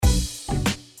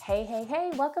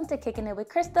Hey, welcome to Kicking It with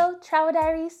Crystal, Travel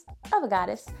Diaries of a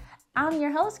Goddess. I'm your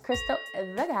host, Crystal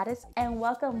the Goddess, and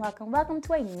welcome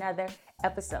to another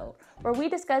episode where we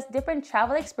discuss different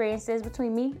travel experiences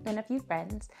between me and a few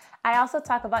friends. I also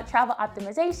talk about travel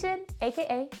optimization,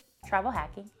 aka travel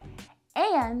hacking,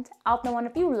 and I'll throw in a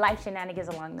few life shenanigans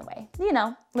along the way. You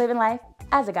know, living life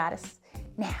as a goddess.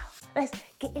 Now, let's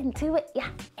get into it,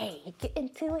 get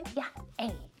into it,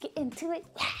 get into it,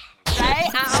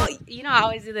 Right? I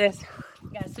always do this. You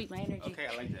gotta sweep my energy. Okay,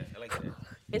 I like that.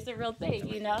 It's a real thing,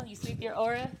 you know? You sweep your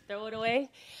aura, throw it away.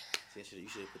 You should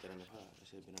have put that on the pod. It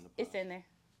should have been on the pod. It's in there.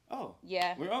 Oh.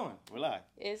 Yeah. We're on. We're live.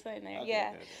 It's in there, Okay,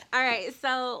 yeah. okay. All right,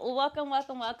 so welcome.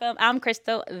 I'm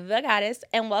Crystal the Goddess,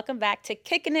 and welcome back to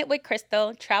Kicking It with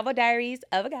Crystal, Travel Diaries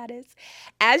of a Goddess.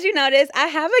 As you notice, I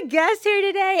have a guest here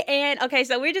today, and okay,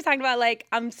 so we're just talking about,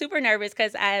 I'm super nervous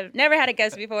because I've never had a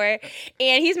guest before,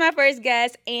 and he's my first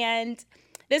guest, and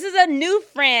this is a new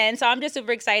friend, so I'm just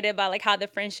super excited about how the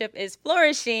friendship is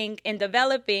flourishing and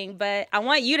developing, but I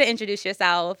want you to introduce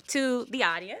yourself to the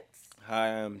audience.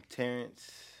 Hi, I'm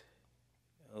Terrance.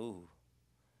 Oh.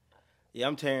 Yeah,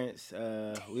 I'm Terrance.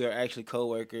 We are actually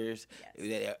co-workers.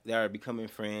 Yes. They are becoming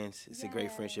friends. It's a great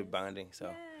Yes. friendship bonding, so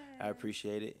Yes. I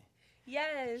appreciate it.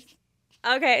 Yes.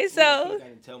 Okay, so I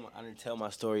didn't tell my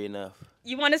story enough.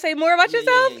 you want to say more about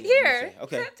yourself? Yeah. Here.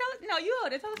 Okay. No, you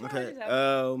hold it. Tell us more about Okay.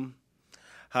 yourself.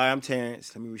 Hi, I'm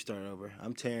Terrance. Let me restart over.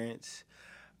 I'm Terrance.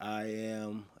 I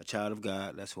am a child of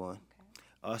God. That's one. Okay.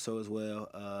 Also, as well,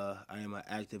 I am an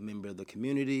active member of the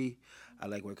community. I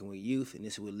like working with youth, and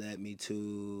this would lead me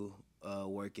to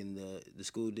work in the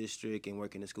school district and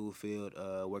work in the school field,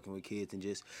 working with kids and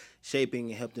just shaping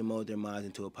and help them mold their minds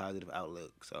into a positive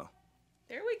outlook. So.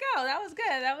 There we go. That was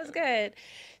good.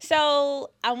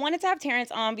 So I wanted to have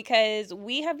Terrance on because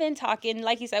we have been talking,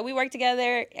 like you said, we work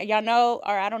together. Y'all know,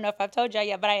 or I don't know if I've told y'all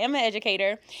yet, but I am an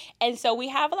educator. And so we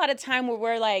have a lot of time where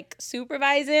we're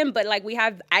supervising, but we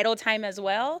have idle time as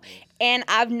well. And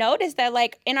I've noticed that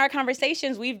in our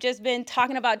conversations, we've just been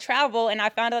talking about travel. And I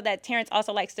found out that Terrance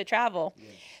also likes to travel. Yeah.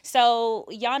 So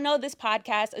y'all know this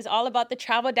podcast is all about the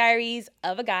travel diaries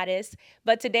of a goddess.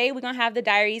 But today we're going to have the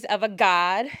diaries of a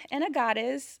god and a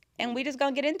goddess. And we just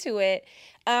going to get into it.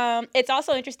 It's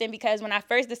also interesting because when I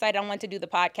first decided I wanted to do the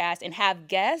podcast and have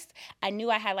guests, I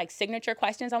knew I had signature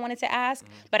questions I wanted to ask.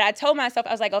 Mm-hmm. But I told myself,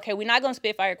 I was like, okay, we're not going to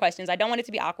spitfire questions. I don't want it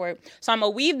to be awkward. So I'm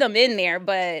going to weave them in there.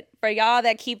 But for y'all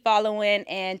that keep following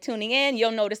and tuning in,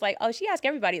 you'll notice she asked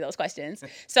everybody those questions.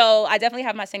 So I definitely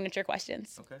have my signature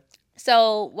questions. Okay.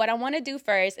 So what I want to do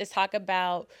first is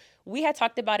we had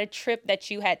talked about a trip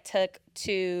that you had took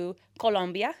to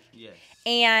Colombia. Yes.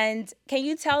 And can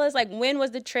you tell us when was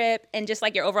the trip and just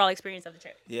your overall experience of the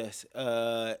trip? Yes.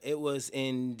 It was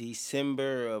in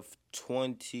December of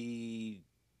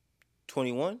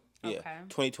 2021. Okay. Yeah,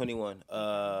 2021.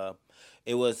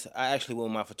 It was, I actually went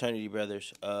with my fraternity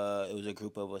brothers. It was a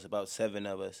group of us, about 7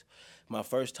 of us. My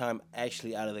first time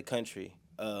actually out of the country.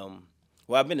 Well,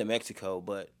 I've been to Mexico,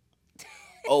 but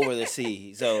over the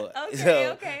sea. So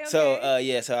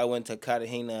I went to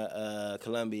Cartagena,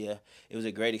 Colombia. It was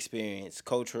a great experience,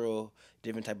 cultural,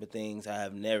 different type of things I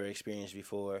have never experienced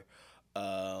before,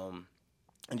 and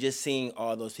just seeing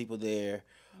all those people there,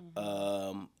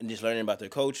 and just learning about their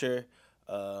culture,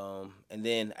 and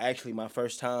then actually my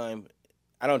first time.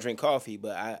 I don't drink coffee,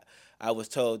 but I was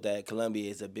told that Colombia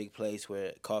is a big place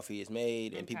where coffee is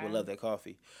made and people love their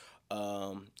coffee.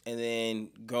 And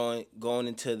then going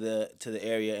into the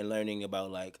area and learning about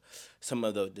some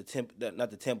of not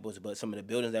the temples, but some of the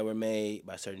buildings that were made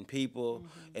by certain people,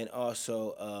 and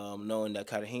also knowing that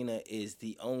Cartagena is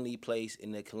the only place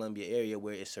in the Colombia area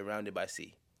where it's surrounded by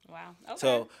sea. Wow. Okay.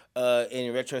 So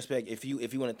in retrospect, if you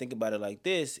want to think about it like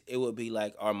this, it would be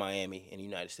like our Miami in the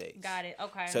United States. Got it.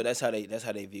 Okay. So that's how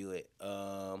they view it.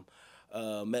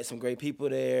 Met some great people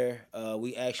there.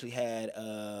 We actually had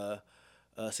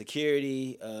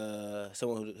security,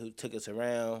 someone who took us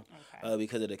around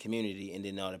because of the community, and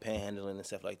then all the panhandling and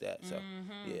stuff like that. So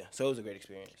yeah, so it was a great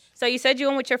experience. So you said you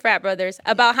went with your frat brothers.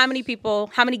 About how many people?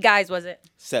 How many guys was it?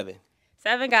 7.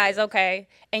 7 guys, okay.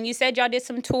 And you said y'all did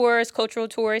some tours, cultural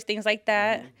tours, things like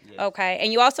that? Yes. Okay.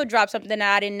 And you also dropped something that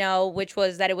I didn't know, which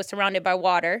was that it was surrounded by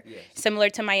water,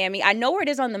 similar to Miami. I know where it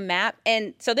is on the map.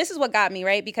 And so this is what got me,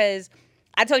 right? Because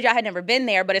I told you I had never been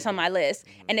there, but it's on my list.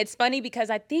 And it's funny because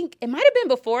I think it might have been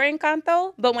before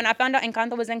Encanto, but when I found out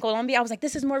Encanto was in Colombia, I was like,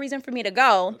 this is more reason for me to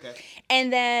go. Okay.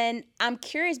 And then I'm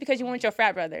curious because you went with your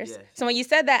frat brothers. Yes. So when you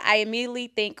said that, I immediately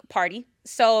think party.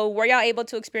 So were y'all able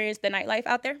to experience the nightlife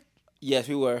out there? Yes,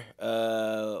 we were.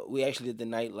 We actually did the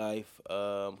nightlife.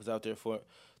 Was out there for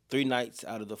 3 nights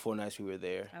out of the 4 nights we were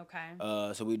there.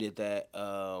 Okay. So we did that.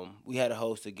 We had a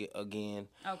host again.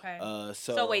 Okay.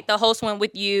 So So wait, the host went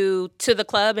with you to the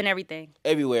club and everything?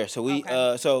 everywhere. So we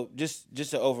Okay. so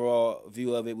just an overall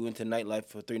view of it. We went to nightlife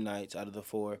for 3 nights out of the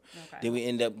 4. Okay. Then we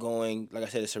end up going, like I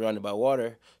said, it's surrounded by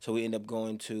water. So we end up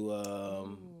going to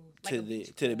like a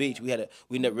beach to the beach. We ended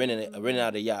up renting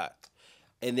out a yacht.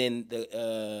 And then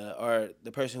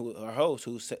the person our host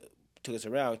took us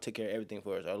around, took care of everything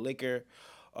for us. Our liquor,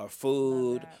 our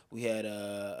food. We had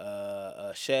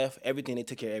a chef. Everything, they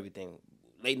took care of everything.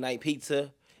 Late night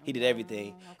pizza. He did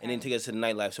everything, and then took us to the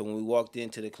nightlife. So when we walked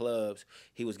into the clubs,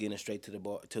 he was getting us straight to the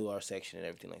bar, to our section and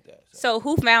everything like that. So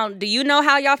who found? Do you know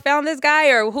how y'all found this guy,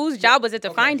 or whose job was it to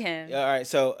find him? Yeah, all right.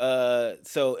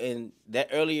 So in that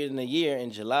earlier in the year in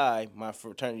July, my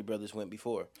fraternity brothers went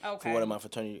before for one of my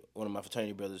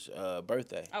fraternity brothers'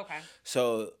 birthday. Okay.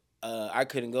 So I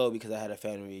couldn't go because I had a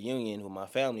family reunion with my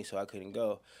family, so I couldn't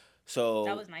go. So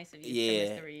that was nice of you.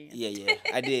 Yeah,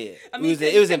 I did. I mean,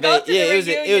 it was in Vegas. Yeah,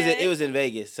 reunion. it was in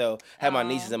Vegas. So I had my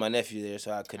nieces and my nephew there,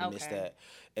 so I couldn't miss that.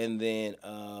 And then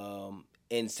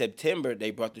in September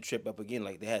they brought the trip up again.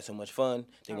 Like they had so much fun,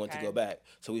 they wanted to go back.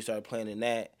 So we started planning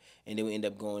that, and then we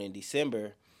ended up going in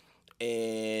December.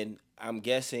 And I'm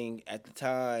guessing at the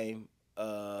time,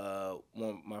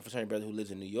 my fraternity brother who lives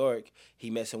in New York,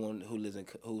 he met someone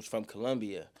who's from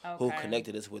Colombia, who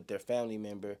connected us with their family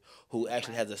member who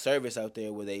actually has a service out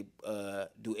there where they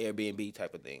do Airbnb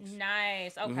type of things.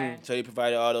 Nice. Okay. Mm-hmm. So they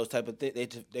provided all those type of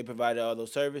they provided all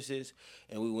those services,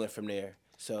 and we went from there.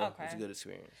 So it's a good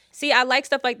experience. See, I like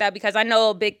stuff like that because I know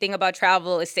a big thing about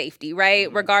travel is safety, right?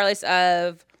 Mm-hmm. Regardless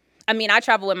of, I mean, I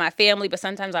travel with my family, but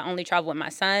sometimes I only travel with my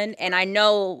son, and I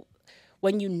know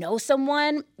when you know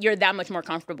someone, you're that much more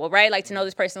comfortable, right? Like to know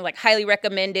this person is like highly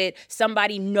recommended,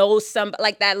 somebody knows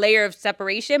like that layer of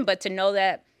separation, but to know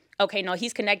that, okay, no,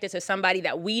 he's connected to somebody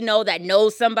that we know that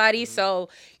knows somebody, so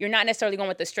you're not necessarily going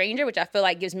with a stranger, which I feel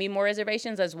like gives me more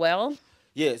reservations as well.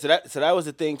 Yeah, so that was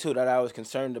the thing too that I was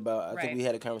concerned about. I think we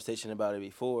had a conversation about it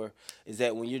before. Is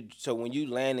that when you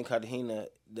land in Cartagena,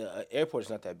 the airport is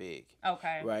not that big.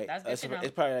 Okay, right. That's good to know.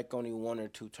 It's probably like only 1 or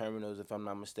 2 terminals, if I'm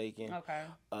not mistaken. Okay.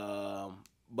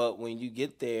 But when you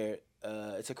get there,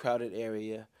 it's a crowded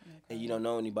area, and you don't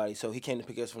know anybody. So he came to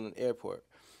pick us from the airport.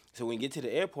 So when we get to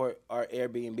the airport, our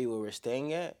Airbnb where we're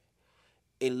staying at,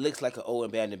 it looks like an old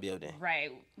abandoned building.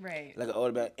 Right. Like an old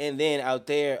abandoned. And then out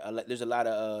there, there's a lot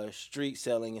of street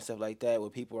selling and stuff like that, where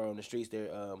people are on the streets. They're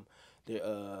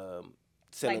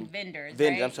selling like vendors.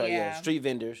 Right? I'm sorry, street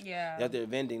vendors. Yeah. They're out there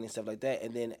vending and stuff like that.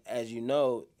 And then, as you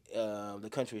know, the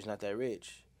country is not that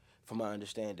rich, from my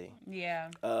understanding. Yeah.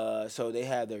 So they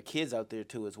have their kids out there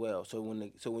too as well. So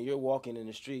when you're walking in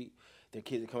the street, their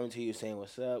kids are coming to you saying,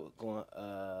 "What's up?" Going,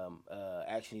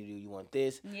 asking you, "Do you want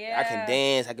this?" Yeah. I can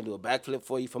dance. I can do a backflip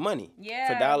for you for money.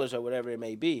 Yeah. For dollars or whatever it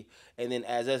may be. And then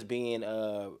as us being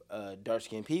dark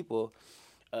skinned people,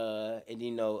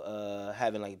 and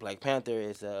having like Black Panther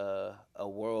is a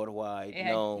worldwide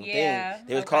known thing.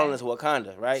 They was calling us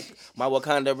Wakanda, right? My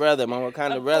Wakanda brother, of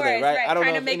brother, course, right? I don't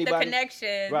know if anybody, the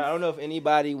connection. Right, I don't know if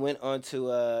anybody went onto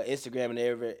Instagram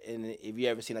and if you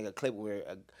ever seen like a clip where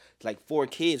like 4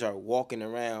 kids are walking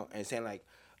around and saying like,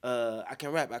 I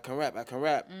can rap.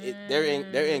 They're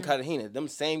in Cartagena. Them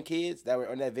same kids that were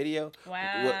on that video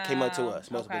came up to us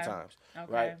multiple times,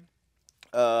 right?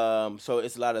 So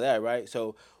it's a lot of that, right?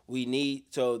 So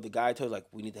the guy told us, like,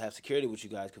 we need to have security with you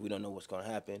guys because we don't know what's going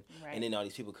to happen. Right. And then all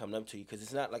these people coming up to you because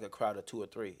it's not like a crowd of 2 or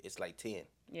 3. It's like 10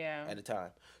 at a time.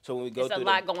 So when we go it's a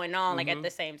lot going on, like, at the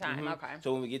same time. Okay.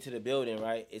 So when we get to the building,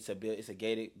 right, it's a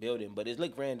gated building, but it's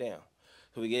like ran down.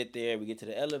 So we get there, we get to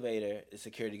the elevator, the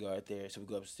security guard there. So we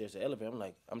go upstairs to the elevator.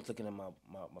 I'm looking at my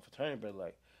fraternity brother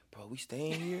like, bro, we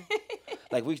staying here?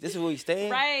 Like, this is where we staying?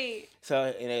 Right. So,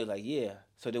 and they was like, yeah.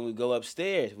 So then we go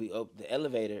upstairs. We open the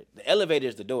elevator. The elevator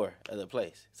is the door of the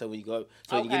place. So when you go up,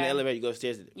 you get in the elevator, you go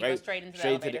upstairs. You go straight into the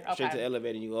elevator. Straight to the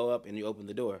elevator, and you go up and you open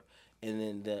the door. And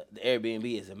then the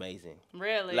Airbnb is amazing.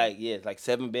 Really? Like, yeah, it's like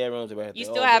 7 bedrooms. You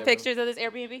still have pictures of this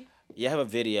Airbnb? Yeah, I have a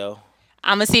video.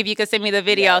 I'm going to see if you can send me the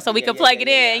video so we can plug it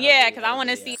in. Yeah, because I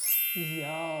want to see.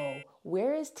 Yo,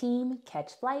 where is Team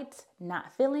Catch Flights?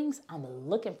 Not feelings. I'm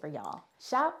looking for y'all.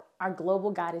 Shop our Global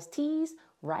Goddess tees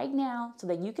right now so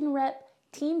that you can rep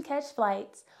Team Catch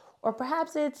Flights, or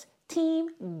perhaps it's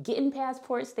Team Getting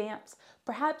Passport Stamps.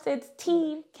 Perhaps it's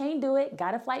Team Can't Do It,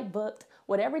 Got a Flight Booked.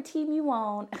 Whatever team you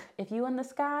want, if you in the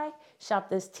sky, shop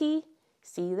this tee.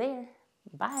 See you there.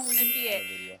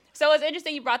 Bye. So it's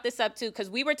interesting you brought this up too, because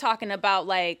we were talking about,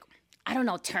 like, I don't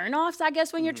know, turnoffs, I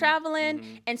guess, when you're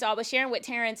traveling. And so I was sharing with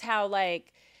Terrance how,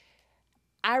 like,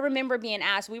 I remember being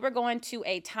asked, we were going to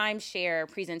a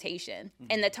timeshare presentation,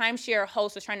 and the timeshare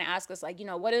host was trying to ask us, like,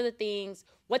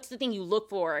 what's the thing you look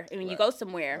for when you go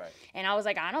somewhere? Right. And I was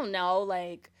like, I don't know.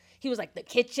 Like, he was like, the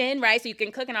kitchen, right? So you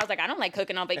can cook. And I was like, I don't like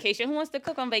cooking on vacation. Who wants to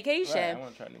cook on vacation? Right, I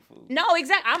want to try new food. No,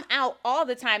 exactly. I'm out all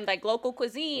the time, like local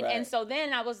cuisine. Right. And so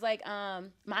then I was like,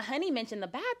 my honey mentioned the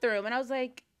bathroom. And I was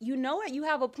like, you know what? You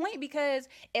have a point, because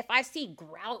if I see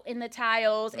grout in the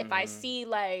tiles, if I see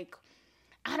like,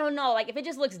 I don't know, like if it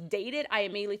just looks dated, I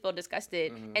immediately feel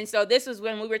disgusted. And so this was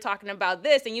when we were talking about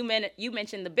this, and you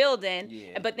mentioned the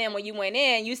building, but then when you went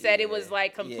in, you said it was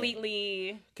like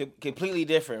completely completely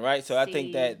different, right? So I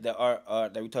think that the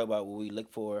art that we talk about, what we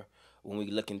look for when we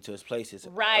look into his places,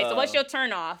 right. So what's your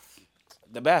turn off?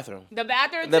 The bathroom. The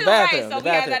bathroom The too, bathroom. right? So the we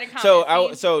have bathroom. that in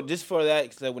common. So just for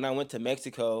that, so when I went to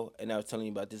Mexico and I was telling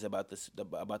you about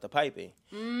the piping,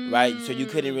 right? So you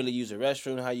couldn't really use the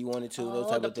restroom how you wanted to. Those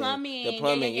type the of plumbing. things. The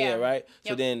plumbing, Yeah. right?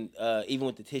 Yep. So then even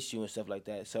with the tissue and stuff like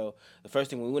that. So the first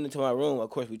thing, when we went into my room, of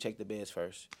course we checked the beds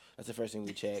first. That's the first thing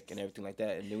we check and everything like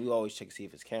that. And then we always check to see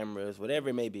if it's cameras, whatever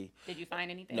it may be. Did you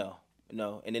find anything?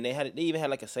 No. And then they even had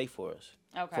like a safe for us.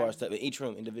 Okay. For our stuff in each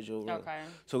room, individual room. Okay.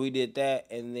 So we did that,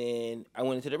 and then I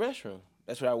went into the restroom.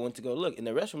 That's where I went to go look. And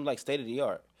the restroom like state of the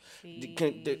art.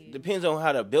 Depends on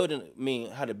how the building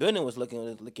was looking. It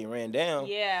was looking ran down.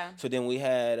 Yeah. So then we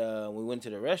had we went to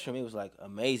the restroom. It was like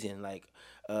amazing, like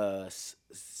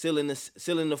ceiling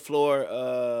the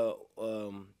floor,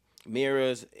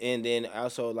 mirrors, and then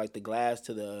also like the glass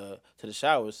to the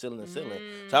showers, ceiling the ceiling.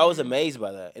 So I was amazed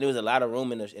by that, and there was a lot of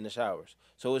room in the showers.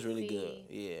 So it was really good.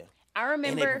 Yeah. I remember.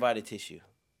 And they provided tissue.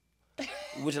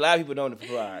 Which a lot of people don't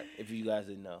provide, if you guys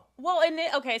didn't know. Well,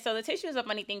 so the tissue is a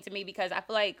funny thing to me, because I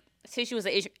feel like tissue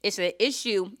is an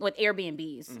issue with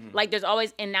AirBNBs. Like there's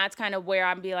always, and that's kind of where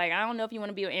I'd be like, I don't know if you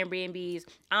want to be with AirBNBs.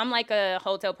 I'm like a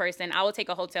hotel person. I will take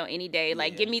a hotel any day.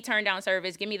 Like give me turn down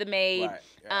service, give me the maid,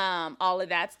 all of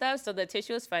that stuff. So the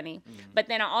tissue is funny. But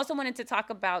then I also wanted to talk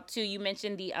about too, you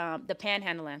mentioned the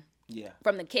panhandling. Yeah.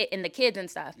 From the kids and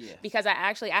stuff. Yeah. Because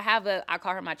I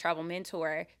call her my travel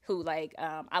mentor, who like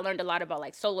I learned a lot about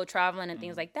like solo traveling and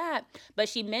things like that. But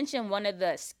she mentioned one of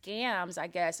the scams, I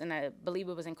guess, and I believe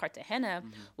it was in Cartagena,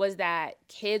 was that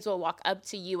kids will walk up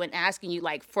to you and asking you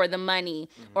like for the money,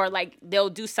 or like they'll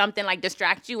do something like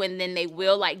distract you, and then they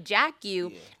will like jack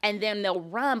you, and then they'll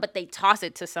run, but they toss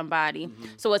it to somebody.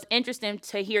 So it's interesting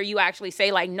to hear you actually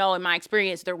say like, no, in my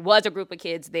experience, there was a group of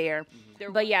kids there.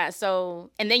 But yeah,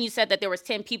 so, and then you said that there was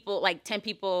 10 people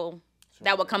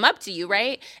that would come up to you,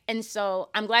 right? And so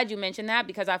I'm glad you mentioned that,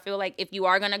 because I feel like if you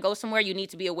are going to go somewhere, you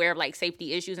need to be aware of like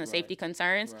safety issues and safety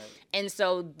concerns. Right. And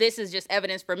so this is just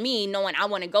evidence for me, knowing I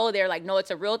want to go there, like, no,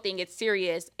 it's a real thing, it's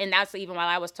serious. And that's even while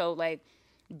I was told, like,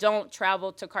 don't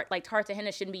travel to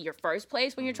Cartagena shouldn't be your first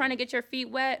place when you're trying to get your feet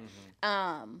wet.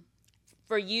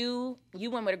 For you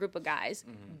went with a group of guys.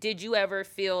 Did you ever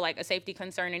feel like a safety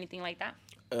concern, anything like that?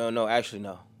 No, actually,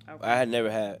 no. Okay. I had never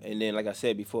had, and then like I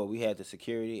said before, we had the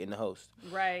security and the host.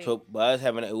 Right. So by us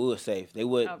having that, we were safe. They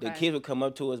would, the kids would come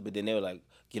up to us, but then they were like,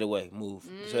 "Get away, move."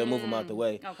 So they move them out the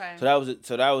way. Okay. So that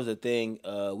was the thing.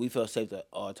 We felt safe at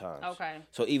all times. Okay.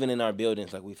 So even in our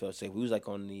buildings, like we felt safe. We was like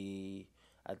on the,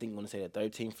 I think I want to say the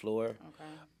 13th floor. Okay.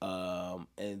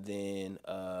 And then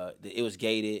it was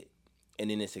gated. And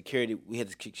then the security, we had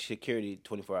the security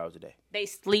 24 hours a day. They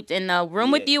slept in the room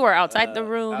with you or outside the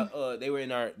room? They were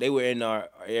in our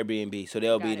Airbnb, so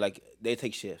they'll be like, they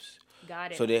take shifts.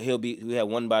 Got it. So we had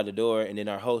one by the door, and then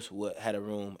our host had a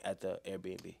room at the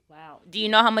Airbnb. Wow. Do you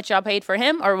know how much y'all paid for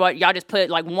him, or what? Y'all just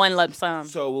put like one lump sum?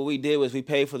 So what we did was we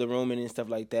paid for the room and stuff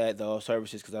like that, the all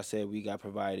services, because I said we got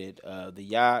provided the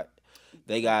yacht,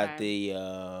 they got the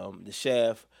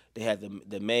chef, they had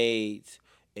the maids.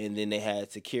 And then they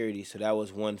had security, so that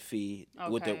was one fee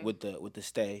with the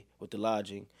stay, with the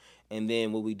lodging. And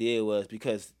then what we did was,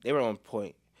 because they were on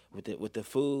point with the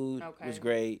food, was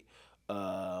great.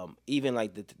 Even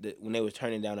like when they was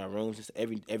turning down our rooms, just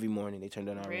every morning they turned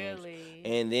down our rooms.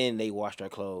 And then they washed our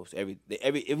clothes.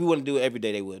 If we want to do it every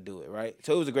day, they would do it, right?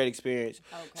 So it was a great experience.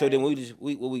 Okay. So then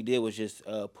what we did was just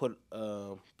put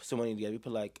some money together. We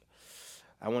put like,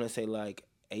 I want to say like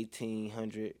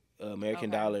 1,800 American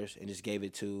dollars, and just gave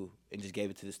it to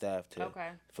the staff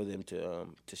for them to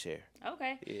share.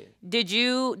 Okay. Yeah.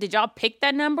 Did y'all pick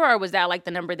that number, or was that like the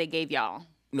number they gave y'all?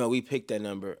 No, we picked that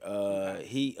number.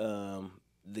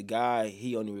 The guy,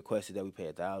 he only requested that we pay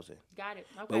 1,000. Got it.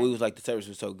 Okay. But we was like, the service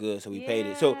was so good, so we paid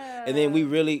it. So, and then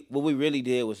what we really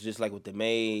did was just like with the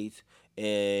maids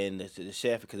and the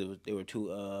chef, because they were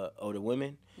two older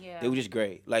women. Yeah. They were just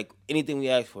great. Like anything we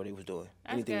asked for, they was doing.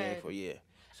 That's anything good. we asked for, yeah.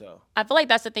 So I feel like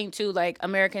that's the thing too. Like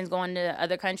Americans going to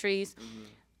other countries,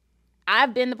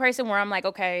 I've been the person where I'm like,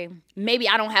 okay, maybe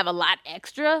I don't have a lot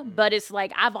extra, but it's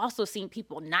like I've also seen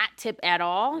people not tip at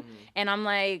all. And I'm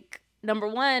like, number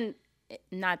one,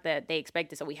 not that they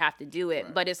expect it, so we have to do it.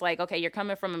 Right. But it's like, okay, you're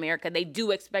coming from America. They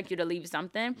do expect you to leave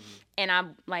something. And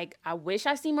I'm like, I wish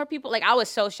I see more people. Like, I was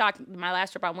so shocked. My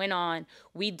last trip I went on,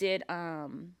 we did,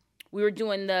 we were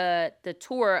doing the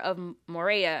tour of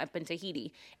Moorea up in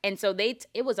Tahiti. And so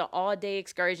it was an all-day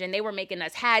excursion. They were making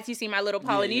us hats. You see my little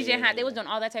Polynesian hat. They was doing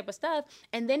all that type of stuff.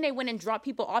 And then they went and dropped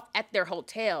people off at their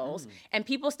hotels. And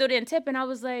people still didn't tip. And I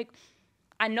was like,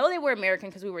 I know they were American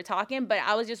because we were talking, but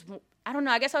I was just, I don't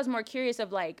know. I guess I was more curious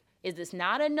of like, is this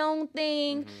not a known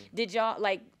thing? Did y'all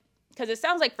like, because it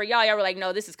sounds like for y'all were like,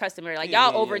 no, this is customary. Like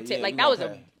y'all over tip. Like that was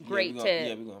a great tip.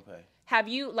 Yeah, we're going to pay. Have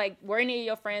you, like, were any of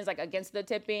your friends like against the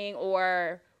tipping,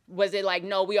 or was it like,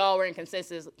 no, we all were in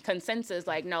consensus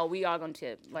like, no, we all gonna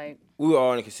tip? Like, we were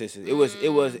all in consensus.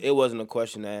 It wasn't a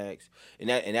question to ask, and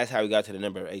that's how we got to the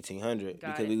number of 1,800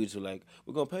 because we was like,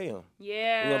 we're gonna pay him.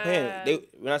 Yeah, we're gonna pay him.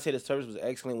 When I say the service was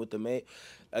excellent with the maid,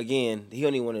 again, he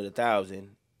only wanted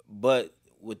 1,000, but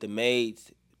with the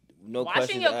maids, no questions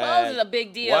washing your clothes is a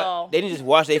big deal. They didn't just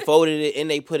wash; they folded it and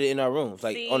they put it in our rooms,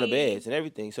 like on the beds and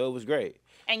everything. So it was great.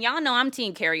 And y'all know I'm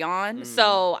team carry on.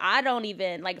 So I don't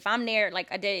even, like, if I'm there, like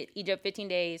I did Egypt 15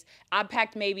 days, I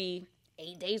packed maybe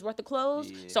 8 days worth of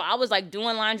clothes. Yeah. So I was like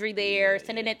doing laundry there,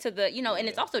 sending it to the, and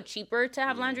it's also cheaper to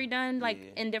have laundry done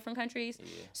like in different countries. Yeah.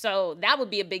 So that would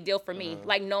be a big deal for me.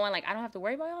 Like knowing like I don't have to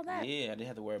worry about all that. Yeah, I didn't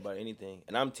have to worry about anything.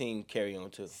 And I'm team carry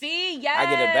on too. See, yes. I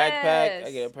get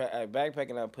a backpack, a backpack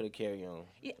and I put a carry on.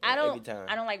 Yeah, every time.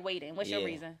 I don't like waiting. What's your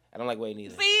reason? I don't like waiting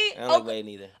either. See? I don't like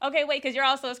waiting either. Okay, wait, because you're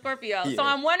also a Scorpio. So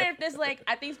I'm wondering if this like,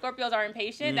 I think Scorpios are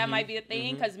impatient. That might be a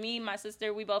thing because me and my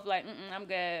sister, we both like, I'm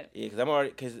good. Yeah,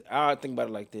 because I think about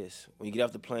it like this. When you get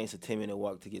off the plane, it's a 10-minute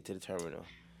walk to get to the terminal.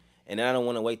 And I don't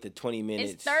want to wait the 20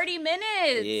 minutes. It's 30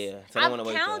 minutes. Yeah. So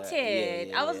I've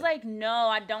counted. I was like, no,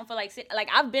 I don't feel like sitting. Like,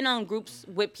 I've been on groups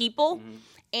with people,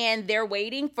 and they're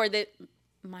waiting for the...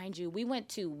 Mind you, we went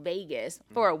to Vegas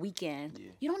for a weekend. Yeah.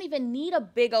 You don't even need a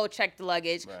big old checked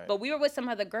luggage. Right. But we were with some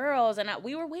other girls, and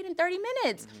we were waiting 30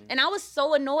 minutes. And I was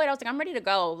so annoyed. I was like, I'm ready to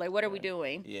go. Like, what are we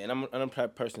doing? Yeah, and I'm the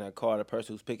type of person that call the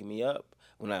person who's picking me up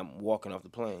when I'm walking off the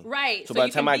plane. Right. So by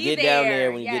the time I get down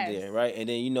there, when you get there, right? And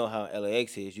then you know how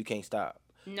LAX is. You can't stop.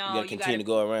 No, you gotta continue to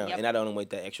go around. Yep. And I don't want to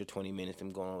wait that extra 20 minutes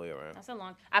and going all the way around. That's a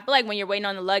long... I feel like when you're waiting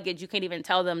on the luggage, you can't even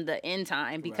tell them the end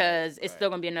time because it's still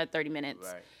going to be another 30 minutes.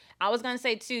 Right. I was going to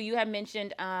say, too, you had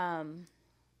mentioned,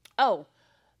 the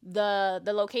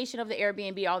location of the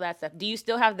Airbnb, all that stuff. Do you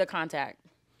still have the contact?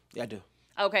 Yeah, I do.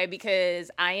 Okay,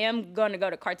 because I am going to go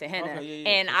to Cartagena. Okay,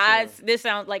 and this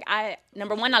sounds like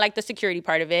number one, I like the security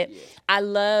part of it. Yeah. I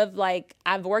love, like,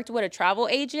 I've worked with a travel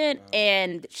agent,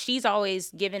 and she's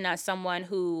always given us someone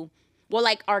who... Well,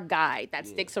 like our guide that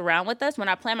sticks around with us. When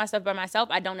I plan my stuff by myself,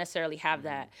 I don't necessarily have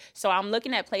that. So I'm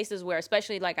looking at places where,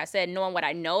 especially like I said, knowing what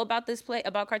I know about this place,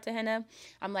 about Cartagena,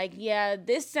 I'm like, yeah,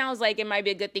 this sounds like it might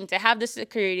be a good thing to have the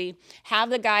security, have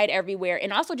the guide everywhere,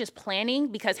 and also just planning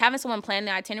because having someone plan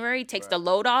the itinerary takes the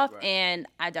load off, and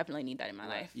I definitely need that in my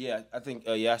life. Yeah, I think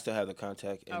I still have the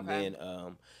contact, and then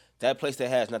that place they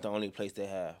have is not the only place they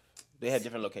have. They have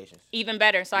different locations. Even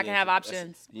better, so I can have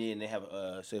options. Yeah, and they have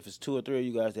so if it's 2 or 3 of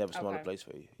you guys, they have a smaller place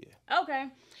for you. Yeah. Okay.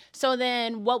 So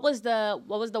then, what was the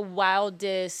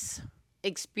wildest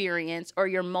experience or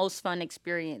your most fun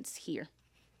experience here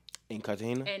in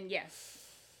Cartagena? And yes,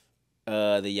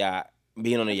 the yacht,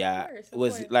 being on the yacht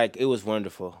was like it was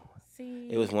wonderful. See,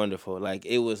 it was wonderful. Like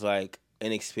it was like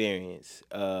an experience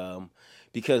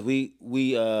because we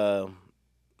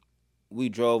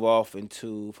drove off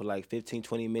for like 15,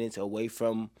 20 minutes away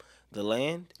from the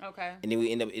land. Okay. And then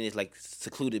we end up in this like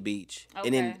secluded beach. Okay.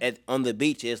 And then on the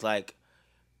beach, it's like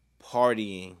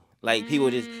partying. Like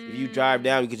people just, if you drive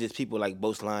down, you get just people like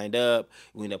boats lined up.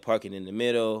 We end up parking in the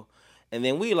middle. And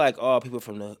then we all people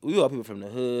from the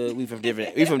hood. We from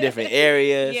different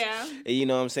areas. Yeah. And you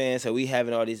know what I'm saying? So we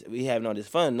having all this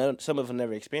fun. Some of us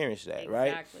never experienced that, right?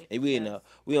 Exactly. And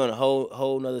we on a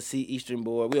whole nother eastern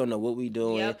board. We don't know what we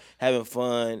doing, having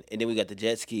fun, and then we got the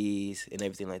jet skis and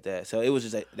everything like that. So it was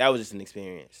just that was just an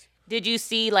experience. Did you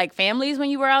see like families when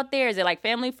you were out there? Is it like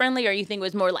family friendly, or you think it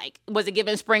was more like was it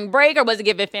given spring break or was it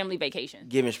given family vacation?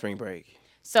 Given spring break.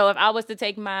 So if I was to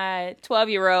take my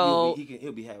 12-year-old,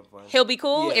 he'll be having fun. He'll be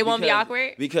cool. Yeah, it won't be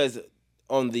awkward because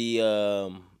on the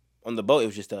boat it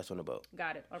was just us on the boat.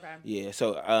 Got it. Okay. Yeah.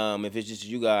 So if it's just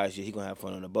you guys, he gonna have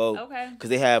fun on the boat. Okay. Because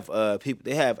they have people.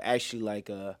 They have actually like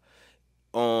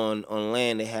on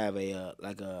land they have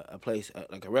a place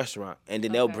like a restaurant, and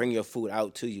then they'll bring your food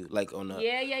out to you like on the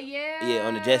yeah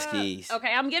on the jet skis.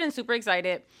 Okay, I'm getting super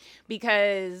excited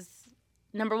because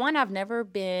number one, I've never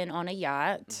been on a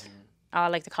yacht. I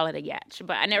like to call it a yacht,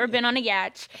 but I've never been on a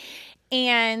yacht.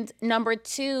 And number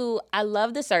two, I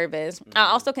love the service. I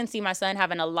also can see my son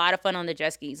having a lot of fun on the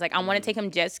jet skis. Like, I want to take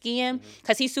him jet skiing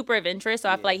because he's super adventurous, so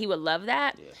I feel like he would love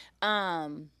that.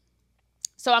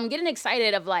 So I'm getting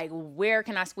excited of, like, where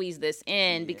can I squeeze this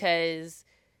in because,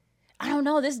 I don't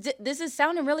know, this is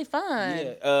sounding really fun.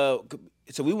 Yeah.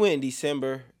 So we went in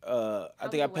December. I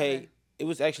think I paid. It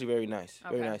was actually very nice.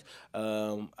 Okay. Very nice.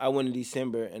 I went in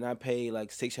December and I paid like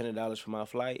 $600 for my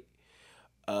flight.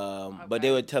 But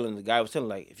they were telling, the guy was telling,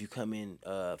 like, if you come in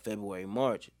February,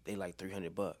 March, they like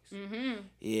 $300.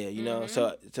 Yeah, you know.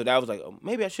 So that was like,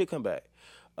 maybe I should come back.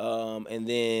 And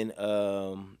then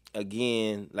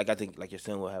again, like, I think like your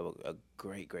son will have a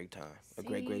great time, a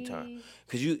great time,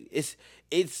 because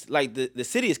it's like the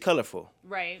city is colorful,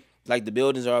 right? Like, the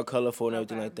buildings are all colorful and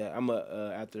everything like that.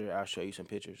 After I'll show you some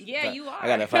pictures. Yeah, you are. I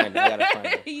gotta find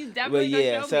it. You definitely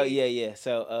gonna show me. Yeah.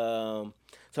 So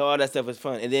all that stuff is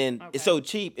fun, and then it's so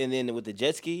cheap. And then with the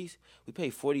jet skis, we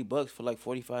paid $40 for like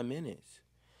 45 minutes.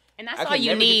 And that's all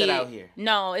you need. Get that out here.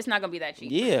 No, it's not gonna be that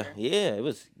cheap. Yeah, it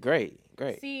was great.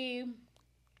 See,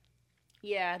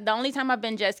 yeah, the only time I've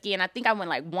been jet skiing, I think I went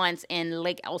like once in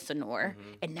Lake Elsinore,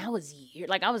 and that was years.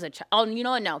 Like, I was a child. Oh, you know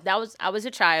what? No, I was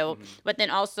a child. But then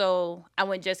also I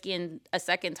went jet skiing a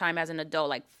second time as an adult,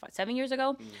 like 7 years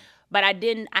ago. But I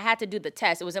had to do the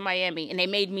test. It was in Miami, and they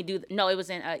made me it was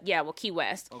in, Key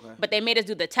West. Okay. But they made us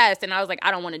do the test, and I was like,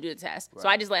 I don't want to do the test. Right. So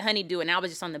I just let Honey do it, and I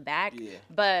was just on the back. Yeah.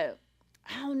 But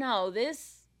I don't know,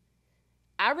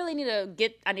 I really need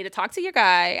to talk to your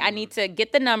guy. I need to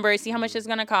get the numbers, see how much it's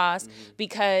going to cost,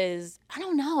 because I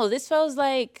don't know, it feels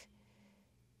like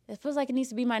it needs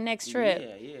to be my next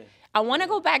trip. Yeah. I want to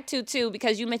go back too,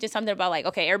 because you mentioned something about, like,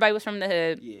 okay, everybody was from the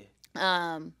hood.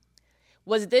 Yeah.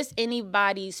 Was this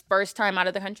anybody's first time out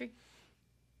of the country?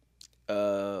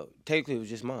 Technically, it was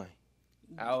just mine.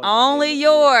 Only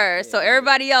yours. So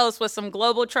everybody else was some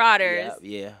global trotters.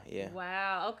 Yeah.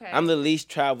 Wow, okay. I'm the least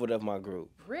traveled of my group.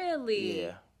 Really?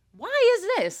 Yeah. Why is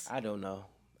this? I don't know.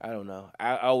 I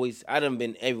done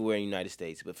been everywhere in the United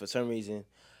States, but for some reason,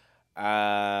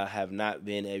 I have not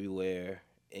been everywhere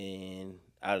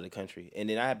out of the country. And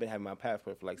then I have been having my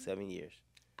passport for like 7 years.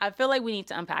 I feel like we need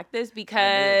to unpack this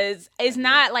because it's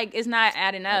not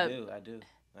adding up. I do.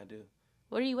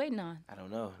 What are you waiting on? I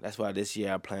don't know. That's why this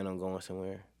year I plan on going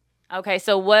somewhere. Okay,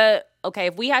 so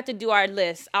if we had to do our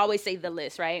list, I always say the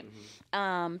list, right?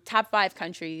 Top 5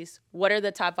 countries. What are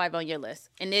the top 5 on your list?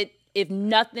 And if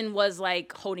nothing was,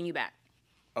 like, holding you back.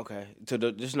 Okay, so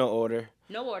there's no order.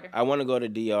 No order. I want to go to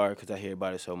DR because I hear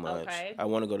about it so much. Okay. I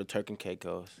want to go to Turks and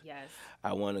Caicos. Yes.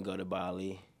 I want to go to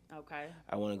Bali. Okay.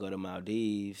 I want to go to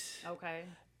Maldives. Okay.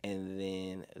 And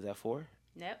then, is that 4?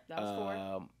 Yep, that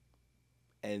was 4.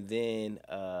 And then,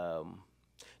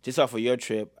 just off of your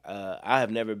trip, I have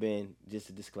never been, just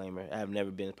a disclaimer, I have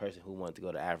never been a person who wanted to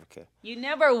go to Africa. You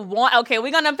never want, okay,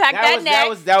 we're going to unpack that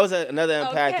next. That was another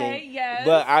unpacking. Okay, yes.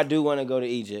 But I do want to go to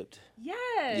Egypt.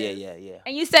 Yes. Yeah.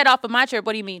 And you said off of my trip,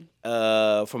 what do you mean?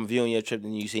 From viewing your trip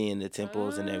and you seeing the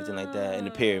temples and everything like that, and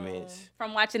the pyramids.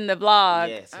 From watching the vlog.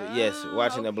 Yes,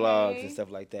 watching the vlogs and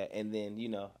stuff like that. And then,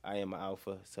 I am an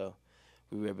alpha, so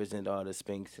we represent all the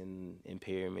Sphinx and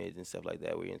pyramids and stuff like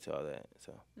that. We're into all that.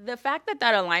 So the fact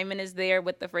that alignment is there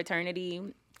with the fraternity,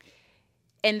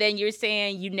 and then you're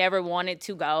saying you never wanted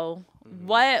to go.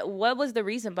 What was the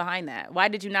reason behind that? Why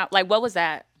did you not, like, what was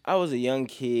that? I was a young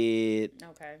kid.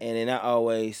 Okay. And then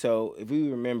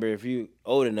if you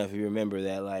old enough, you remember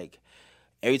that, like,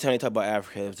 every time they talk about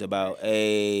Africa, it's about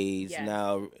AIDS. Yes.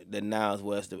 Now the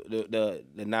Nile's the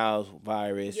Nile's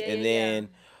virus, and then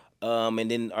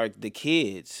the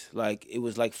kids, like, it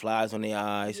was like flies on their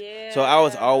eyes. Yeah. So I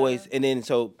was always,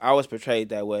 I was portrayed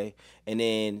that way, and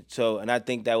I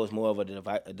think that was more of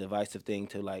a divisive thing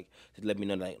to let me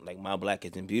know like my black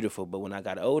isn't beautiful. But when I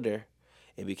got older,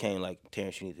 it became like,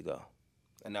 Terrance, you need to go,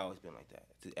 and I've always been like that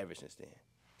ever since then.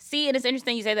 See, and it's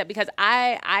interesting you say that because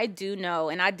I do know,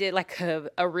 and I did like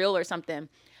a reel or something.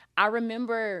 I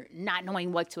remember not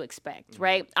knowing what to expect,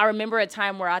 right? I remember a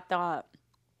time where I thought,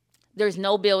 there's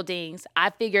no buildings.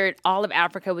 I figured all of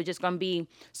Africa was just going to be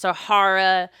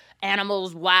Sahara,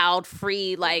 animals, wild,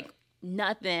 free, like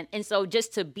nothing. And so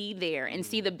just to be there and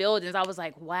see the buildings, I was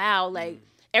like, wow, like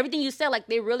everything you said, like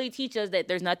they really teach us that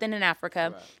there's nothing in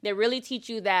Africa. Right. They really teach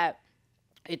you that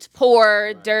it's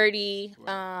poor, dirty,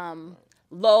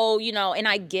 low, and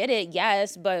I get it,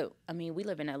 yes, but I mean, we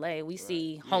live in LA. We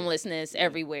see homelessness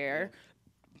everywhere.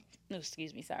 Oh,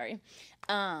 excuse me, sorry.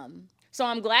 So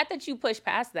I'm glad that you pushed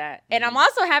past that. And I'm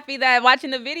also happy that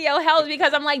watching the video helps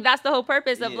because I'm like, that's the whole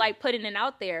purpose of like putting it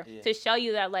out there to show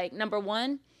you that, like, number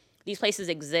one, these places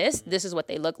exist. This is what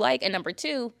they look like. And number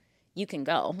two, you can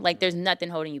go. Like, there's nothing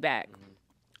holding you back.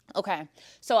 Okay.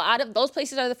 So out of those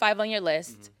places are the 5 on your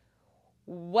list.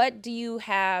 What do you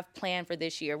have planned for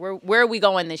this year? Where are we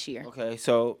going this year? Okay,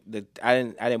 so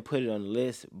I didn't put it on the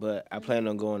list, but I plan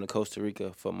on going to Costa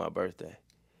Rica for my birthday.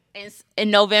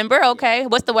 In November, okay.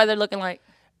 What's the weather looking like?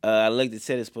 I looked at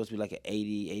said it's supposed to be like an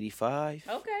 80, 85.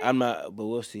 Okay. I'm not, but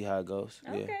we'll see how it goes.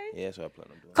 Okay. Yeah, that's what I plan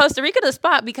on doing. Costa Rica the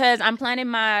spot because I'm planning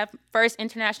my first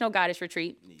international goddess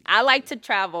retreat. I like to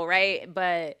travel, right?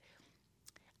 But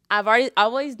I've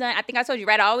always done, I think I told you,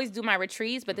 right? I always do my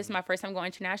retreats, but this is my first time going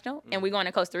international, and we're going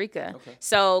to Costa Rica. Okay.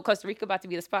 So Costa Rica about to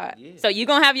be the spot. Yeah. So you're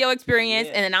going to have your experience,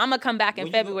 and then I'm going to come back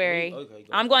in February.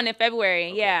 I'm going in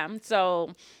February, yeah.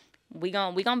 So we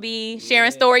gonna be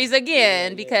sharing stories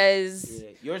again because... Yeah.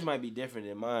 Yours might be different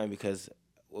than mine because,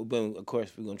 of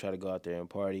course, we're going to try to go out there and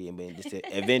party and be just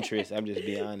adventurous. I'm just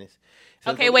being honest.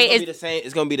 So okay, wait.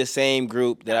 It's going to be the same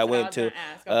group that I went to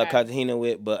Cartagena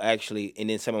with, but actually, and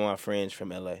then some of my friends from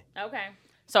LA. Okay.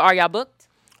 So are y'all booked?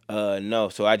 No.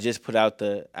 So I just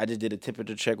did a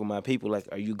temperature check with my people. Like,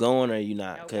 are you going or are you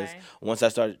not? Because once I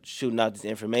start shooting out this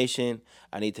information,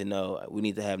 I need to know. We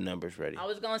need to have numbers ready. I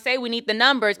was going to say we need the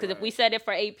numbers because if we set it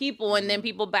for 8 people and then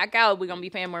people back out, we're going to be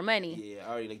paying more money. Yeah,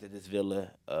 I already looked at this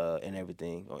villa and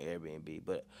everything on Airbnb.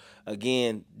 But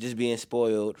again, just being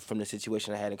spoiled from the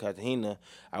situation I had in Cartagena,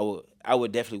 I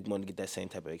would definitely want to get that same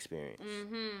type of experience.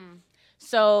 Mm-hmm.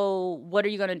 So what are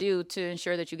you going to do to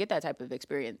ensure that you get that type of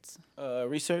experience?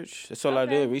 Research. That's all I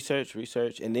do.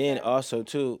 Research. And then also,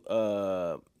 too,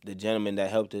 the gentleman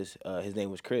that helped us, his name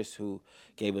was Chris, who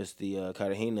gave us the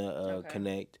Cartagena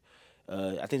Connect.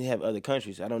 I think they have other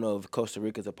countries. I don't know if Costa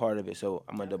Rica's a part of it, so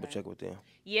I'm going to double check with them.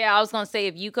 Yeah, I was going to say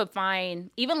if you could find,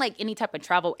 even like any type of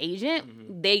travel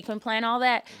agent, they can plan all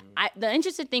that. The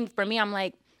interesting thing for me, I'm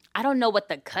like, I don't know what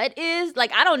the cut is.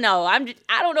 Like, I don't know. I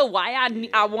don't know why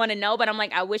I want to know, but I'm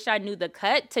like, I wish I knew the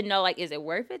cut to know, like, is it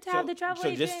worth it to have the travel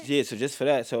agent? So just for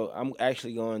that. So I'm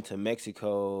actually going to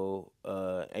Mexico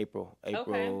April.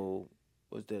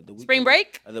 Was the weekend? Spring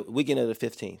break? The weekend of the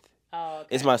 15th. Oh,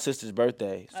 okay. It's my sister's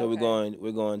birthday. So we're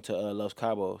going to Los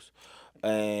Cabos.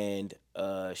 And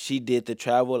she did the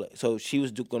travel. So she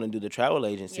was going to do the travel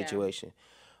agent situation.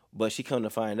 But she come to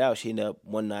find out, she ended up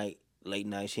one night, late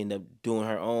night, she ended up doing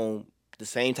her own, the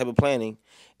same type of planning,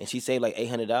 and she saved like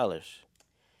 $800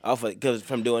 off of because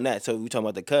from doing that. So we talking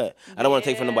about the cut. I don't want to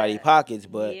take from nobody's pockets,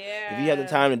 but if you have the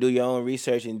time to do your own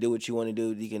research and do what you want to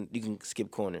do, you can skip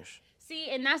corners. See,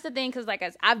 and that's the thing, because like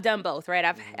I've done both, right?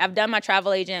 I've done my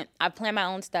travel agent. I've planned my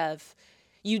own stuff.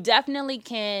 You definitely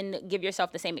can give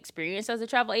yourself the same experience as a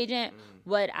travel agent.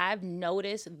 What I've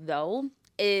noticed though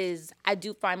is I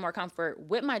do find more comfort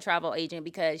with my travel agent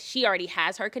because she already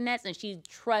has her connects and she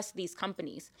trusts these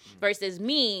companies. Versus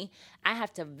me, I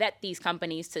have to vet these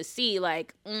companies to see,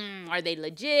 like, are they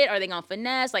legit? Are they going to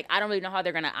finesse? Like, I don't really know how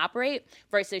they're going to operate.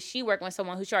 Versus she working with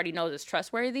someone who she already knows is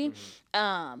trustworthy.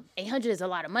 800 is a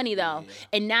lot of money, though. Yeah.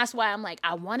 And that's why I'm like,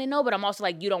 I want to know, but I'm also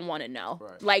like, you don't want to know.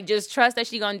 Right. Like, just trust that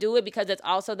she going to do it because it's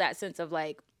also that sense of,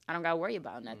 like, I don't got to worry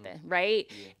about nothing, right?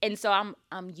 Yeah. And so I'm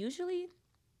usually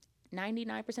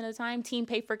 99% of the time, team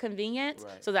pay for convenience.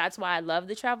 Right. So that's why I love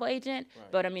the travel agent.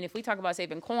 Right. But I mean, if we talk about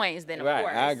saving coins, then of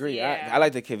course. I agree. Yeah. I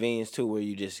like the convenience too, where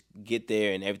you just get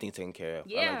there and everything's taken care of.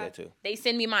 Yeah. I like that too. They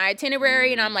send me my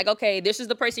itinerary and I'm like, okay, this is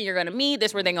the person you're going to meet.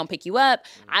 This is where they're going to pick you up.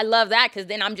 I love that because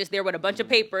then I'm just there with a bunch of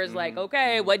papers like,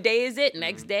 okay, what day is it?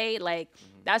 Next day. Like,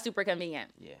 that's super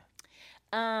convenient.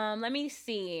 Yeah. Let me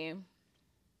see.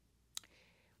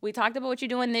 We talked about what you're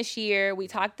doing this year. We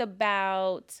talked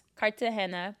about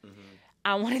Cartagena.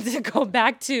 I wanted to go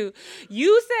back to,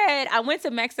 you said I went to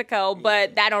Mexico,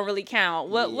 but that don't really count.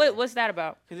 What's that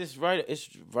about? Because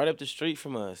it's right up the street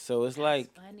from us. So it's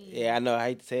like, funny. Yeah, I know, I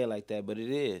hate to say it like that, but it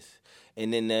is.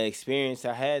 And then the experience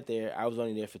I had there, I was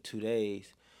only there for 2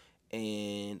 days.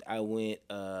 And I went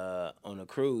on a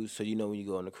cruise. So you know when you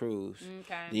go on a cruise,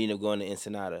 then you end up going to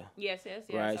Ensenada. Yes.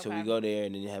 Right, so we go there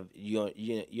and then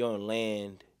you're on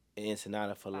land in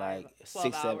Ensenada for like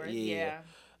 6, 7,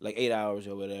 like 8 hours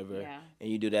or whatever, and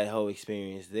you do that whole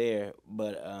experience there.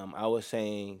 But I was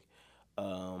saying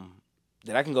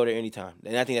that I can go there anytime,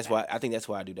 and I think that's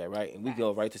why I do that, right? And we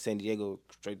go right to San Diego,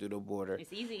 straight through the border.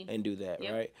 It's easy, and do that,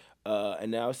 right?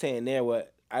 And I was saying there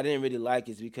what I didn't really like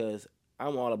is because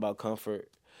I'm all about comfort,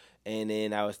 and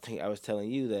then I was telling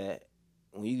you that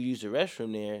when you use the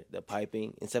restroom there, the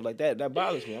piping and stuff like that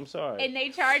bothers me. I'm sorry. And they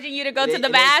charging you to go to the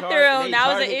bathroom.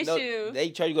 That was an issue. No,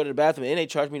 they charge you to go to the bathroom, and they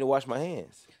charge me to wash my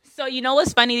hands. So you know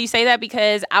what's funny you say that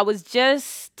because I was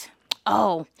just,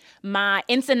 my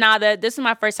Ensenada, this is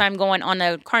my first time going on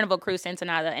a Carnival cruise to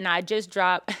Ensenada, and I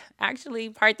Actually,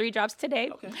 part 3 drops today.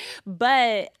 Okay.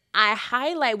 But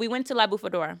we went to La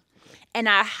Bufadora. And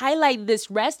I highlight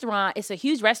this restaurant. It's a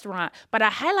huge restaurant, but I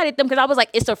highlighted them because I was like,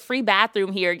 it's a free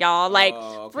bathroom here, y'all. Like,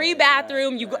 free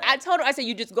bathroom. I told her, I said,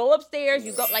 you just go upstairs.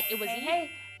 You go, like, it was. Hey,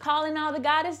 calling all the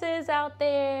goddesses out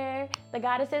there. The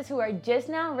goddesses who are just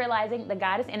now realizing the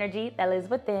goddess energy that lives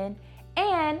within,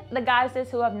 and the goddesses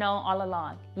who have known all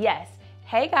along. Yes.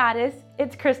 Hey, goddess.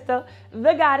 It's Crystal,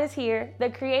 the goddess here, the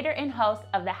creator and host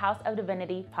of the House of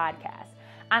Divinity podcast.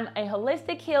 I'm a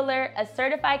holistic healer, a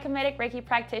certified Kemetic Reiki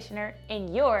practitioner,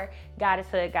 and your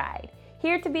goddesshood guide.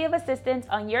 Here to be of assistance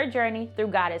on your journey through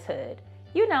goddesshood.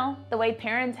 You know, the way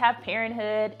parents have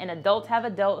parenthood and adults have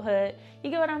adulthood. You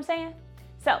get what I'm saying?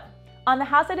 So, on the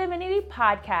House of Divinity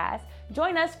podcast,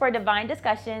 join us for divine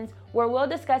discussions where we'll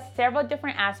discuss several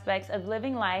different aspects of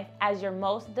living life as your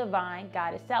most divine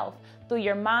goddess self through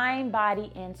your mind,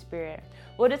 body, and spirit.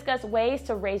 We'll discuss ways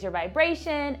to raise your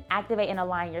vibration, activate and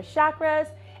align your chakras,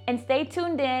 and stay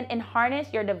tuned in and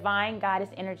harness your divine goddess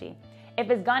energy. If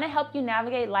it's gonna help you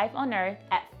navigate life on earth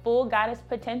at full goddess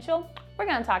potential, we're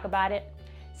gonna talk about it.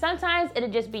 Sometimes it'll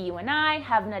just be you and I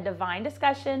having a divine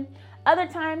discussion. Other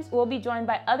times we'll be joined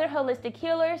by other holistic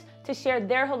healers to share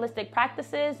their holistic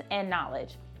practices and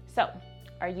knowledge. So,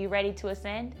 are you ready to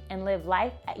ascend and live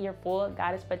life at your full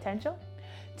goddess potential?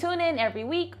 Tune in every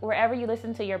week wherever you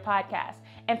listen to your podcast,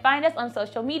 and find us on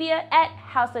social media at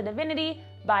House of Divinity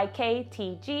by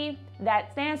KTG.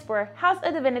 That stands for House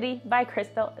of Divinity by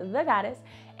Crystal, the goddess.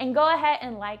 And go ahead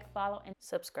and like, follow, and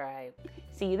subscribe.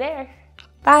 See you there.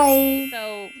 Bye.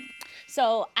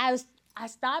 So I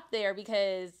stopped there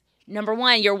because number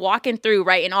one, you're walking through,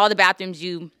 right? In all the bathrooms,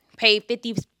 you pay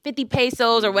 50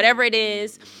 pesos or whatever it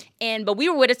is. But we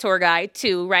were with a tour guide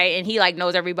too, right? And he like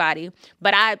knows everybody.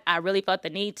 But I really felt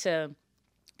the need to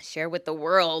share with the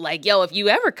world, like, yo, if you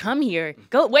ever come here,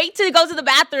 wait till you go to the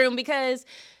bathroom, because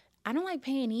I don't like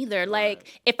paying either.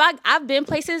 Like, if I've been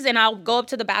places and I'll go up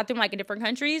to the bathroom, like in different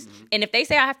countries, and if they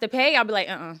say I have to pay, I'll be like,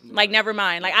 like, never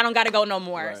mind. Like, I don't got to go no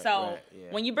more.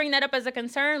 When you bring that up as a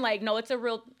concern, like, no, it's a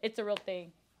real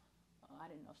thing. Oh, I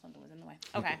didn't know if something was in the way.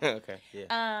 Okay. Okay.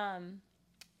 Yeah.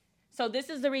 So this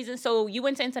is the reason. So you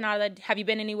went to Ensenada. Have you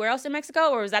been anywhere else in Mexico,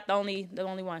 or was that the only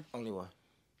one? Only one.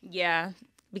 Yeah,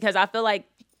 because I feel like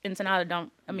Ensenada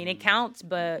it counts,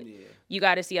 but you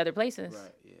got to see other places.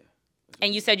 Right, yeah.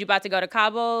 And you said you're about to go to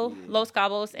Cabo, Los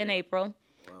Cabos in April.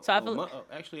 So I feel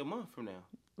actually a month from now.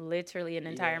 Literally an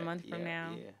entire month from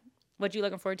now. Yeah. What you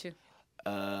looking forward to?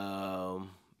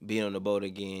 Being on the boat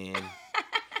again.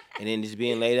 And then just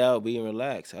being laid out, being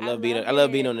relaxed. I love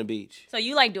being on the beach. So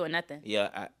you like doing nothing?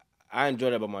 Yeah, I enjoy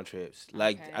that about my trips.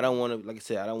 Like, I don't want to, like I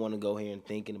said, I don't want to go here and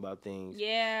thinking about things.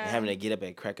 Yeah. And having to get up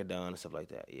at crack of dawn and stuff like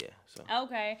that. Yeah. So.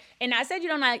 Okay. And I said you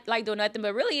don't like doing nothing,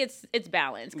 but really it's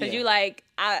balanced. Because you like,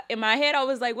 in my head, I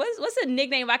was like, what's a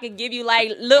nickname I could give you?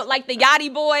 Like, look like the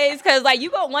Yachty boys. Because, like, you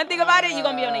got one thing about it, you're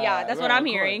going to be on the yacht. That's what I'm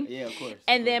hearing. Yeah, of course.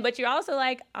 And then, but you're also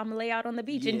like, I'm going to lay out on the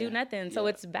beach and do nothing. So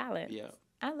it's balanced. Yeah.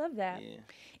 I love that. Yeah.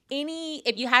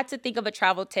 If you had to think of a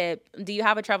travel tip, do you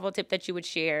have a travel tip that you would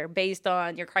share based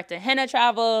on your Cartagena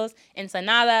travels,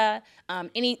 Ensenada,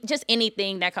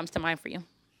 anything that comes to mind for you?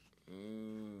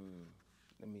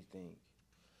 Let me think.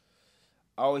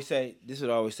 I always say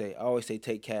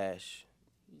take cash.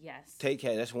 Yes. Take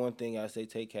cash. That's one thing I say,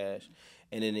 take cash.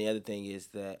 And then the other thing is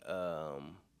that,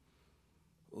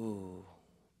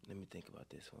 let me think about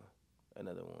this one.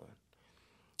 Another one.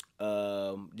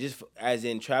 Just as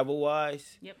in travel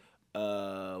wise. Yep.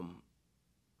 I'm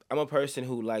a person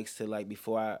who likes to, like,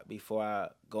 before I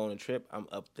go on a trip, I'm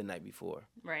up the night before.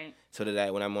 Right. So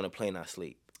that when I'm on a plane, I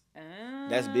sleep.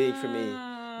 That's big for me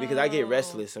because I get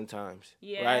restless sometimes.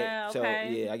 Yeah. Right.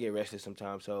 Okay. So I get restless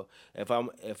sometimes. So if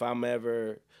I'm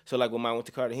ever like when I went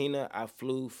to Cartagena, I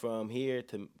flew from here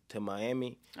to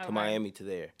Miami, to Miami to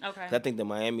there. Okay. I think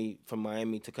from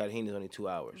Miami to Cartagena is only 2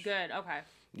 hours. Good. Okay.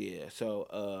 Yeah,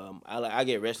 so I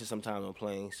get rested sometimes on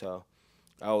planes, so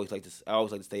I always like to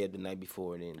stay up the night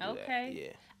before and then do that. Yeah.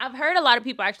 I've heard a lot of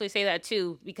people actually say that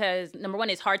too, because number one,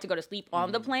 it's hard to go to sleep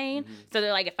on the plane. So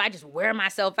they're like, if I just wear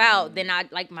myself out, then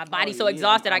my body's so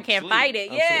exhausted I can't fight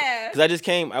it. Because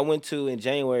I went to in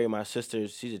January, my sister,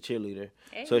 she's a cheerleader.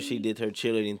 Hey. So she did her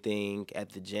cheerleading thing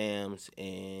at the Jams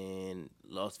in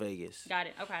Las Vegas. Got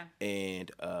it. Okay. And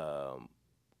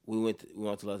we went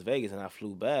to Las Vegas and I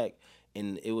flew back.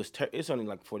 And it's only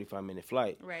like a 45-minute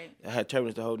flight. Right. I had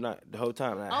turbulence the whole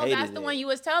time. And I hated it. Oh, that's the one you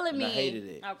was telling me. I hated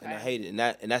it. Okay. And I hated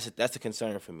it. And that's a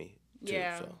concern for me too.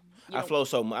 Yeah. So I've flown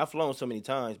so many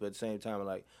times, but at the same time,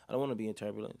 like, I don't want to be in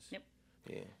turbulence. Yep.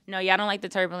 No, yeah, I don't like the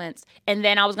turbulence. And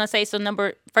then I was gonna say,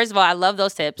 first of all, I love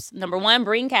those tips. Number one,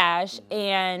 bring cash,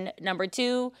 and number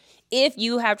two, if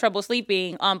you have trouble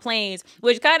sleeping on planes,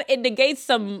 which kind of it negates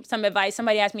some advice.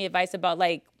 Somebody asked me advice about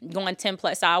like going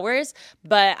 10+ hours,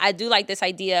 but I do like this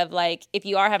idea of like if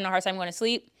you are having a hard time going to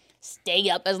sleep, stay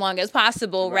up as long as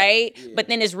possible, right? Yeah. But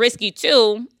then it's risky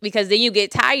too because then you get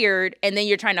tired and then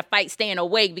you're trying to fight staying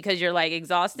awake because you're like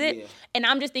exhausted. Yeah. And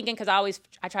I'm just thinking because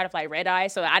I try to fly red eye,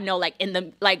 so I know like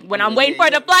when I'm waiting for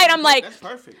the flight, I'm like, that's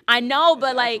perfect. I know,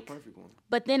 but like.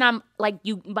 But then I'm like,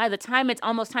 by the time it's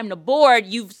almost time to board,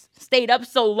 you've stayed up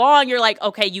so long, you're like,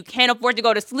 okay, you can't afford to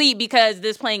go to sleep because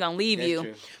this plane gonna leave you.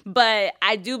 True. But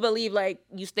I do believe like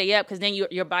you stay up because then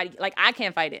your body, like I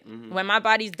can't fight it. Mm-hmm. When my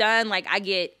body's done, like I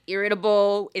get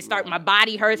irritable. My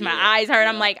body hurts, my eyes hurt.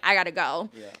 I'm like, I gotta go.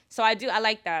 Yeah. So I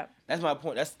like that. That's my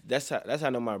point. That's how I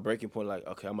know my breaking point. Like,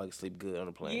 okay, I'm gonna sleep good on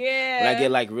the plane. Yeah. When I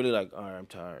get like really like, all right, I'm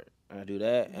tired. I do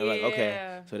that, and I'm like,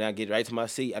 okay. So then I get right to my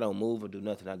seat. I don't move or do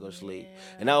nothing. I go to sleep,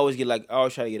 and I always try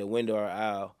to get a window or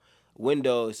aisle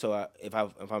window. So if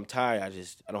I'm tired, I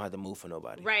don't have to move for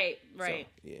nobody. Right. So,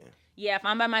 yeah. Yeah, if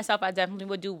I'm by myself, I definitely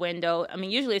would do window. I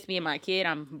mean, usually it's me and my kid.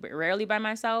 I'm rarely by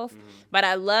myself, but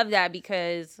I love that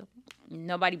because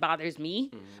nobody bothers me.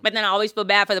 Mm-hmm. But then I always feel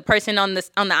bad for the person on the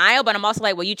aisle. But I'm also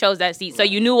like, well, you chose that seat, so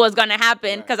you knew what was gonna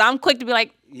happen. Because I'm quick to be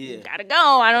like, gotta go.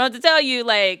 I don't know what to tell you.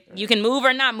 Like, you can move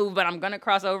or not move, but I'm gonna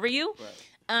cross over you.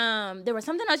 Right. There was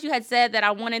something else you had said that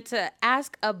I wanted to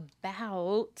ask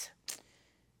about.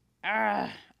 I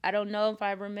don't know if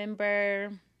I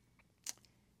remember.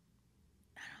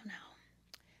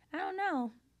 I don't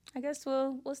know. I guess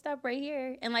we'll stop right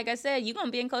here. And like I said, you're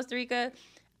gonna be in Costa Rica.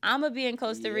 I'm gonna be in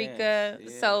Costa Rica,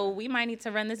 so we might need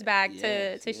to run this back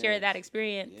to share that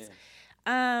experience.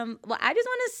 Yeah. Well, I just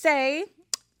want to say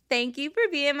thank you for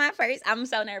being my first. I'm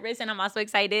so nervous and I'm also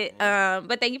excited.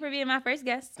 But thank you for being my first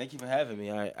guest. Thank you for having me.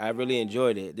 I really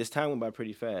enjoyed it. This time went by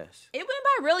pretty fast. It went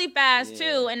by really fast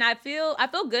too, and I feel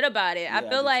good about it. I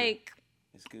feel like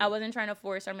I wasn't trying to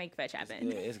force or make fetch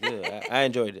happen. It's good. I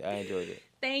enjoyed it.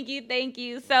 Thank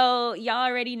you. So y'all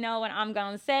already know what I'm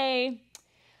gonna say.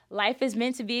 Life is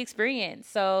meant to be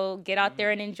experienced, so get out there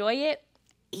and enjoy it,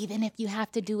 even if you have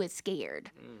to do it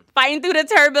scared. Fighting through the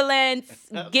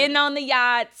turbulence, getting on the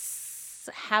yachts,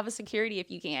 have a security if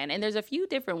you can. And there's a few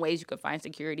different ways you could find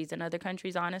securities in other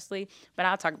countries, honestly, but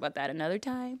I'll talk about that another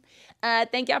time.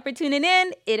 Thank y'all for tuning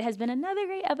in. It has been another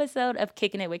great episode of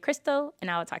Kicking It with Crystal, and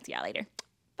I will talk to y'all later.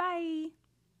 Bye.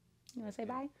 You want to say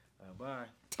bye? Bye.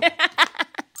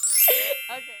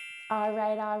 Okay. All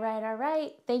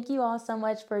right. Thank you all so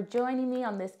much for joining me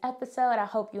on this episode. I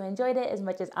hope you enjoyed it as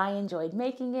much as I enjoyed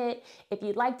making it. If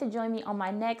you'd like to join me on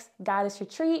my next Goddess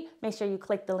Retreat, make sure you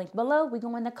click the link below. We're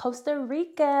going to Costa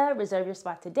Rica. Reserve your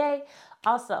spot today.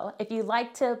 Also, if you'd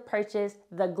like to purchase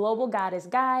the Global Goddess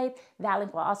Guide, that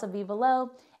link will also be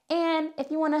below. And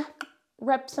if you want to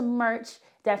rep some merch,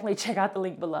 definitely check out the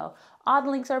link below. All the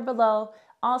links are below.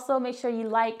 Also, make sure you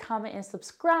like, comment, and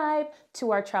subscribe to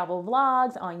our travel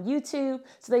vlogs on YouTube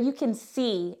so that you can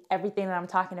see everything that I'm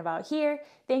talking about here.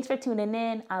 Thanks for tuning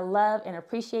in. I love and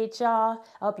appreciate y'all.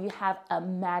 I hope you have a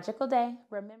magical day.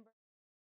 Remember.